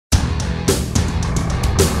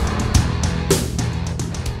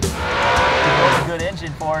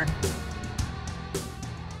engine, Ford.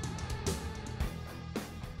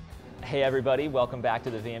 Hey everybody, welcome back to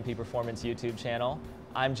the VMP Performance YouTube channel.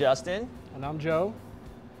 I'm Justin. And I'm Joe.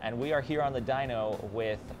 And we are here on the dyno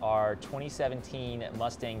with our 2017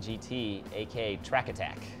 Mustang GT, aka Track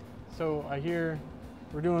Attack. So I hear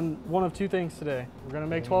we're doing one of two things today. We're gonna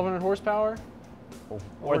make 1,200 horsepower, or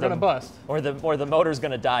we're gonna bust. Or the motor's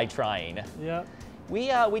gonna die trying. Yeah. We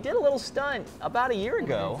did a little stunt about a year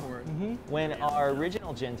ago when our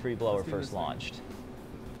original Gen 3 blower first launched.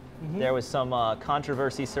 There was some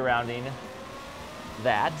controversy surrounding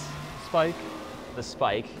that. Spike. The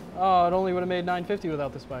spike. Oh, it only would have made 950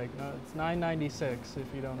 without the spike. No, it's 996 if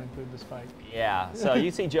you don't include the spike. Yeah, so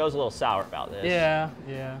you see Joe's a little sour about this.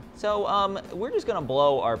 Yeah. So we're just gonna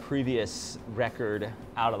blow our previous record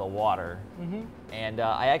out of the water. And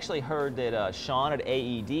I actually heard that Sean at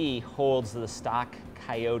AED holds the stock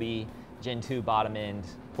Coyote Gen 2 bottom end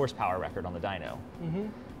horsepower record on the dyno.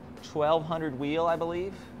 1,200 wheel, I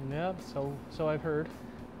believe. Yep, so I've heard.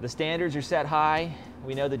 The standards are set high.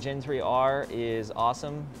 We know the Gen3R is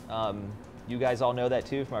awesome. You guys all know that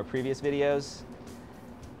too from our previous videos.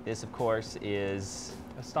 This, of course, is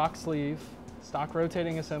a stock sleeve, stock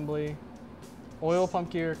rotating assembly, oil pump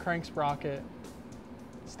gear, crank sprocket,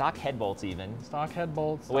 stock head bolts even. Stock head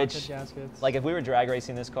bolts, stock head gaskets. Like if we were drag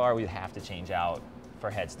racing this car, we'd have to change out for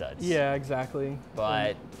head studs. Yeah, exactly.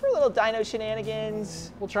 But for little dyno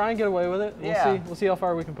shenanigans, we'll try and get away with it. Yeah. We'll see how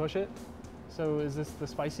far we can push it. So is this the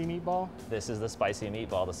spicy meatball? This is the spicy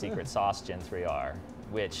meatball, the secret sauce Gen3R,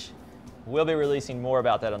 which we'll be releasing more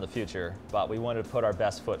about that in the future, but we wanted to put our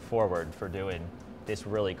best foot forward for doing this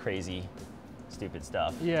really crazy, stupid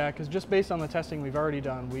stuff. Yeah, because just based on the testing we've already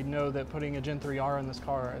done, we know that putting a Gen3R in this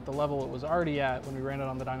car at the level it was already at when we ran it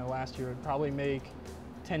on the dyno last year would probably make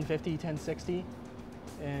 1050, 1060.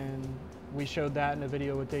 And we showed that in a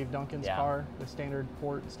video with Dave Duncan's car, the standard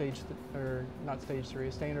port standard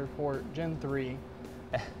port Gen 3,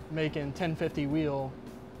 making 1050 wheel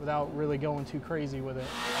without really going too crazy with it.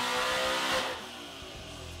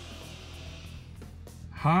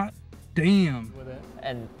 Hot damn. With it.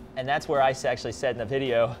 And that's where I actually said in the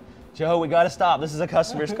video, Joe, we gotta stop. This is a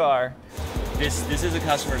customer's car. This is a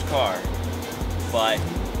customer's car, but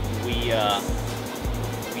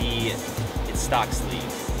it's stock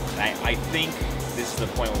sleeve. I think this is the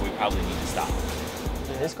point where we probably need to stop.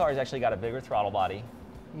 This car has actually got a bigger throttle body.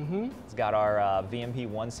 It's got our VMP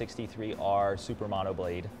 163R Super Mono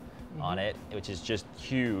Blade on it, which is just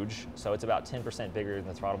huge. So it's about 10% bigger than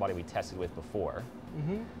the throttle body we tested with before.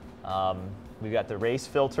 We've got the race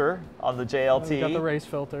filter on the JLT. We've got the race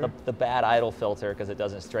filter. The bad idle filter because it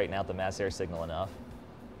doesn't straighten out the mass air signal enough.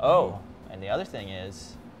 Oh, and the other thing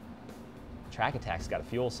is, Track Attack's got a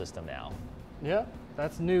fuel system now. Yeah,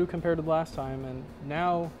 that's new compared to the last time, and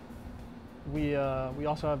now we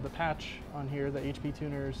also have the patch on here, the HP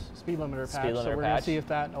Tuners speed limiter patch. So we're gonna see if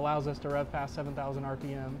that allows us to rev past 7,000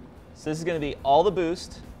 RPM. So this is gonna be all the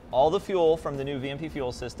boost, all the fuel from the new VMP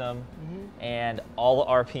fuel system, and all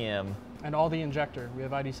the RPM. And all the injector. We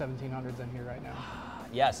have ID 1700s in here right now.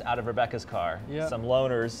 Yes, out of Rebecca's car. Yep. Some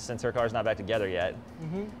loaners since her car's not back together yet.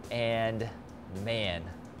 And man,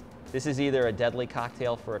 this is either a deadly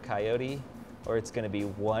cocktail for a Coyote or it's going to be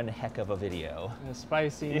one heck of a video. A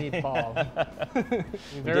spicy meatball.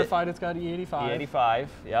 We verified it's got E85. E85,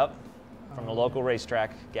 yep, from the local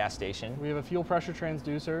racetrack gas station. We have a fuel pressure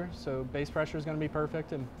transducer, so base pressure is going to be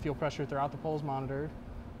perfect and fuel pressure throughout the pole is monitored.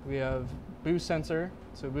 We have boost sensor,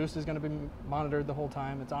 so boost is going to be monitored the whole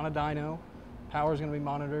time. It's on a dyno. Power is going to be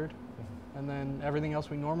monitored. And then everything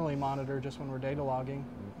else we normally monitor just when we're data logging.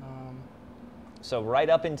 So right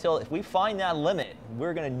up until, if we find that limit,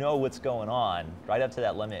 we're gonna know what's going on right up to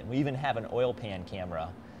that limit. We even have an oil pan camera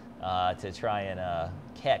to try and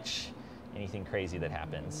catch anything crazy that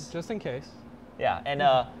happens. Just in case. Yeah, and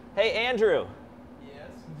hey, Andrew. Yes.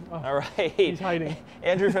 All right. He's hiding.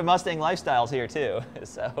 Andrew from Mustang Lifestyles here too,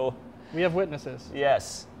 so. We have witnesses.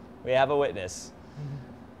 Yes, we have a witness.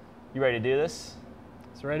 You ready to do this?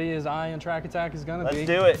 As ready as I and Track Attack is gonna be. Let's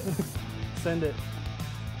do it. Send it.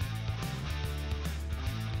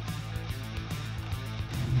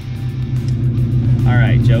 All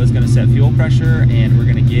right, Joe is going to set fuel pressure and we're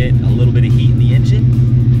going to get a little bit of heat in the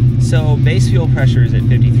engine. So base fuel pressure is at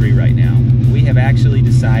 53 right now. We have actually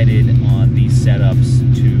decided on these setups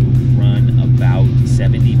to run about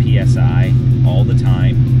 70 PSI all the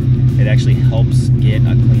time. It actually helps get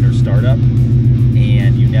a cleaner startup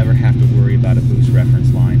and you never have to worry about a boost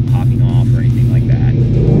reference line popping off or anything like that.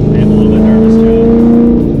 I am a little bit nervous, Joe.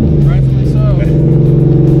 Rightfully so.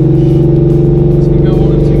 This can go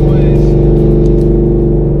one of two ways.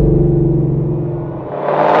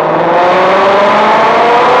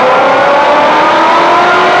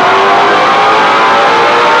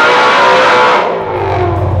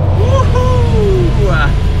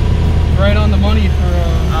 right on the money for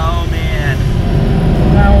Oh man.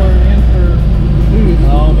 power and for boost.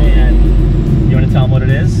 Oh man. You want to tell them what it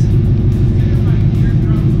is?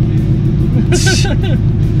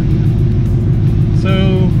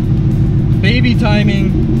 So, baby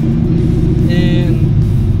timing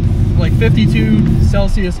in like 52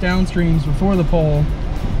 Celsius downstreams before the pole,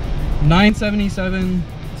 977,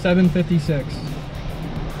 756.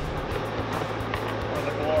 For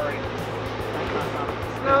the glory.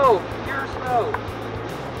 Snow! Pure snow!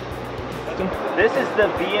 This is the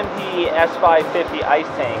VMP S550 ice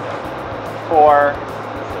tank for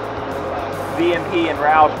VMP and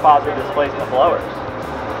Roush positive displacement blowers.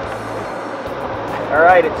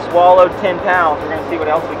 Alright, it swallowed 10 pounds. We're going to see what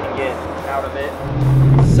else we can get out of it.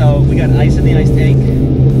 So we got ice in the ice tank.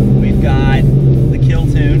 We've got the kill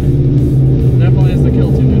tune. Definitely has the kill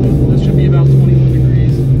tune in it. This should be about 21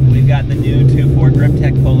 degrees. We've got the new 2.4 grip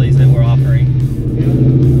Tec Pulleys that we're offering. Yep.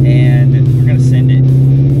 And we're going to send it.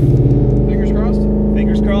 Fingers crossed?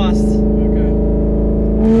 Fingers crossed. Okay.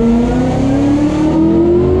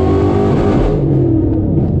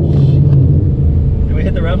 Did we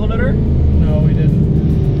hit the rev limiter? No, we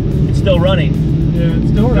didn't. It's still running. Yeah,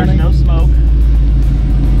 it's still There's running. no smoke.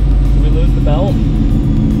 Did we lose the belt?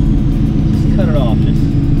 Just cut it off.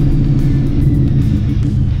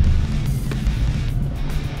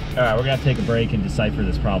 Alright, we're going to take a break and decipher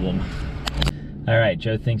this problem. Alright,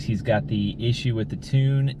 Joe thinks he's got the issue with the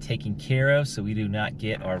tune taken care of, so we do not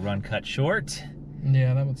get our run cut short.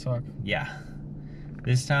 Yeah, that would suck. Yeah.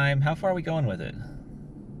 This time, how far are we going with it?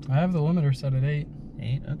 I have the limiter set at 8.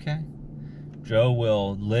 8? Okay. Joe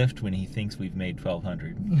will lift when he thinks we've made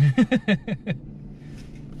 1,200.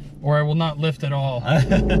 Or I will not lift at all. What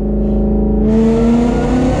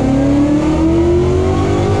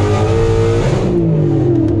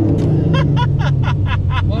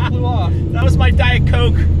flew off? That was my Diet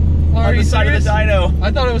Coke on the side of the dyno.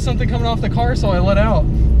 I thought it was something coming off the car, so I let out.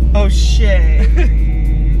 Oh shit.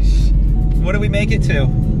 What did we make it to?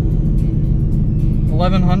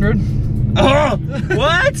 1100. Oh,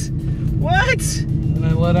 what? What? And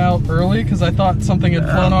I let out early because I thought something had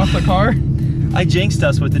flown off the car. I jinxed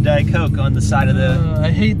us with the Diet Coke on the side of the... I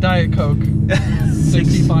hate Diet Coke.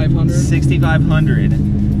 6,500.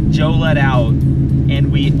 6,500. Joe let out,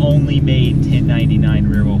 and we only made 1099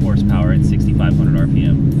 rear wheel horsepower at 6,500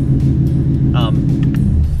 RPM.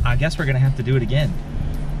 I guess we're gonna have to do it again.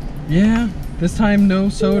 Yeah, this time no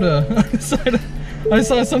soda. I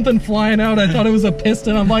saw something flying out. I thought it was a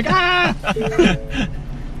piston. I'm like, ah!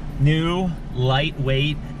 New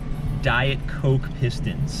lightweight Diet Coke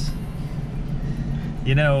pistons.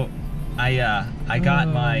 You know, I got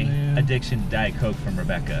my addiction to Diet Coke from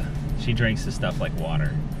Rebecca. She drinks this stuff like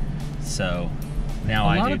water. So now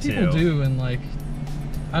I do too. A lot of people do, and like,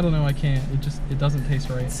 I don't know, I can't. It doesn't taste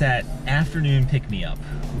right. It's that afternoon pick-me-up.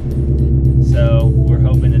 So we're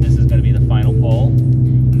hoping that this is going to be the final pull.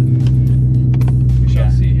 We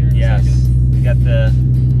shall see here in a second. We got the...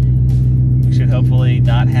 We should hopefully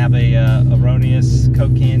not have a erroneous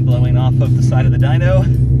Coke can blowing off of the side of the dyno.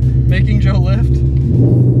 Making Joe lift.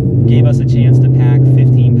 Gave us a chance to pack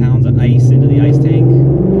 15 pounds of ice into the ice tank.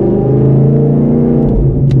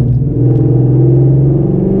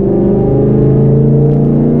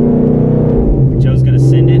 Joe's gonna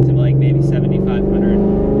send it to like maybe 7,500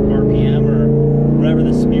 RPM or wherever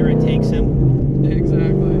the spirit takes him.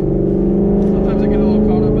 Exactly. Sometimes I get a little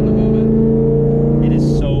caught up in the moment. It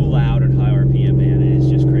is so loud at high RPM, man. It is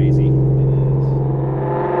just crazy.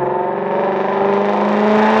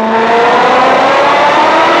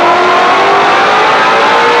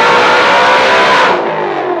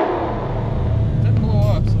 Didn't blow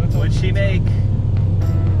up, so that's all. What'd she make?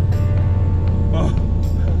 Oh,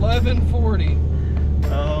 1140.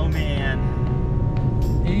 oh man.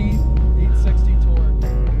 860 torque.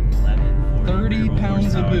 1140 30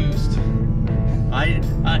 pounds of horsepower. boost.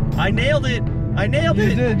 I nailed it. I nailed You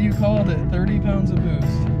it. did, you called it. 30 pounds of boost.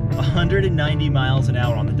 190 miles an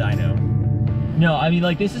hour on the dyno. No, I mean,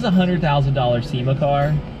 like, this is a $100,000 SEMA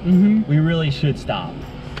car. Mm-hmm. We really should stop.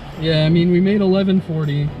 Yeah, I mean, we made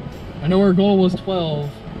 1140. I know our goal was 12,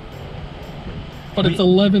 but it's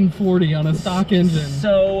 1140 on a stock engine.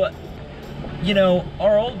 So, you know,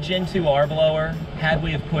 our old Gen2R blower, had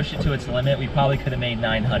we have pushed it to its limit, we probably could have made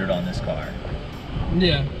 900 on this car.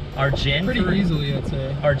 Yeah. Our Gen Pretty easily, I'd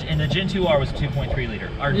say. And the Gen2R was a 2.3 liter.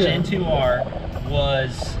 Our Yeah. Gen2R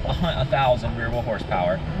was 1,000 rear wheel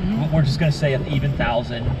horsepower. Mm-hmm. We're just going to say an even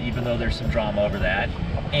 1,000, even though there's some drama over that.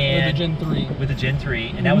 And With the Gen3. With the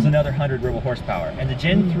Gen3, and that was another 100 rear wheel horsepower. And the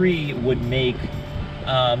Gen3 would make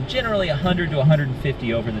generally 100 to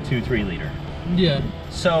 150 over the 2.3 liter. Yeah.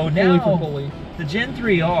 So Pulley for now, pulley. the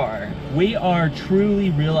Gen3R, we are truly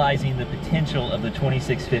realizing the potential of the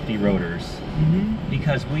 2650 rotors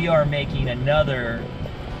because we are making another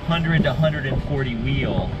 100 to 140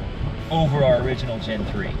 wheel over our original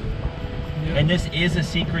Gen3. Yep. And this is a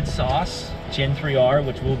secret sauce, Gen3R,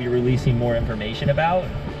 which we'll be releasing more information about.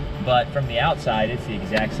 But from the outside, it's the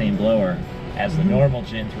exact same blower as the normal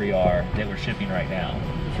Gen3R that we're shipping right now.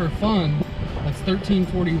 For fun, that's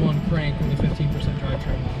 1341 crank with a 15%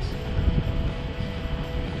 drivetrain loss.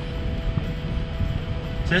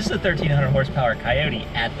 So this is a 1300 horsepower Coyote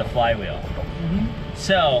at the flywheel.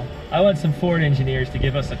 So I want some Ford engineers to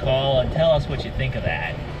give us a call and tell us what you think of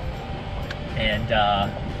that. And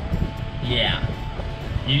yeah,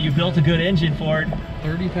 you built a good engine, Ford.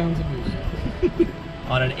 30 pounds of boost.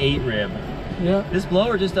 On an 8 rib. Yeah. This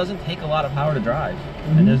blower just doesn't take a lot of power to drive.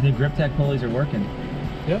 And those new grip tech pulleys are working.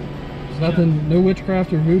 Yep. There's nothing, no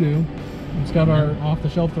witchcraft or voodoo. It's got our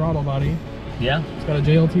off-the-shelf throttle body. Yeah. It's got a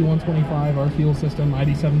JLT 125, our fuel system,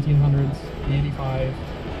 ID 1700s, E85.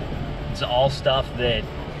 It's all stuff that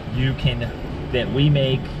we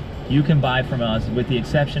make, you can buy from us, with the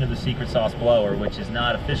exception of the secret sauce blower, which is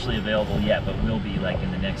not officially available yet, but will be like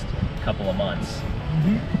in the next couple of months.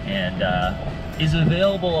 And is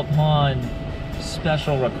available upon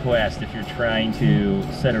special request if you're trying to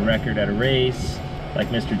set a record at a race, like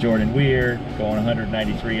Mr. Jordan Weir going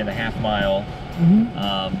 193.5 mile,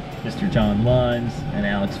 Mr. John Lunds and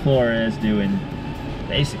Alex Flores doing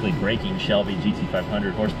basically breaking Shelby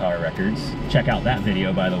GT500 horsepower records. Check out that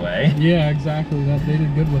video, by the way. Yeah, exactly. They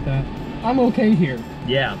did good with that. I'm okay here.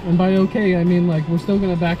 Yeah. And by okay, I mean like we're still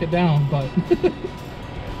gonna back it down, but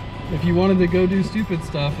if you wanted to go do stupid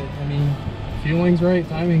stuff, I mean, fueling's right,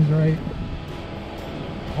 timing's right,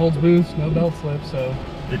 holds boost, no belt slip, so.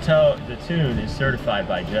 The tune is certified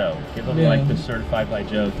by Joe. Give them like the certified by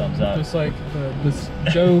Joe thumbs up. Just like this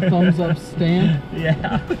Joe thumbs up stamp.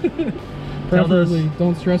 Yeah. Preferably,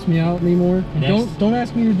 don't stress me out anymore. Don't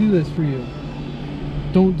ask me to do this for you.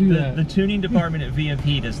 Don't do that. The tuning department at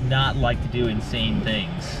VMP does not like to do insane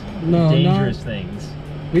things. No, dangerous things.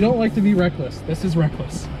 We don't like to be reckless. This is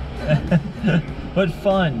reckless. But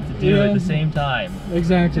fun to do at the same time.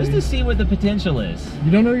 Exactly. Just to see what the potential is.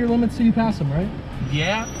 You don't know your limits till you pass them, right?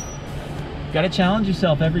 Yeah. Got to challenge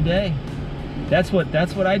yourself every day. That's what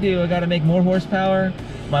I do. I got to make more horsepower.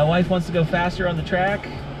 My wife wants to go faster on the track,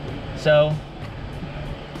 so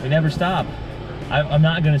we never stop. I'm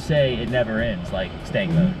not gonna say it never ends like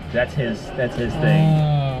stank mode. That's his thing.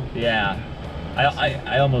 Yeah.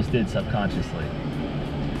 I almost did subconsciously.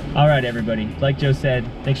 All right, everybody. Like Joe said,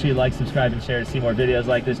 make sure you like, subscribe, and share to see more videos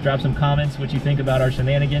like this. Drop some comments what you think about our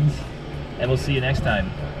shenanigans, and we'll see you next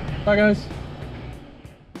time. Bye, guys.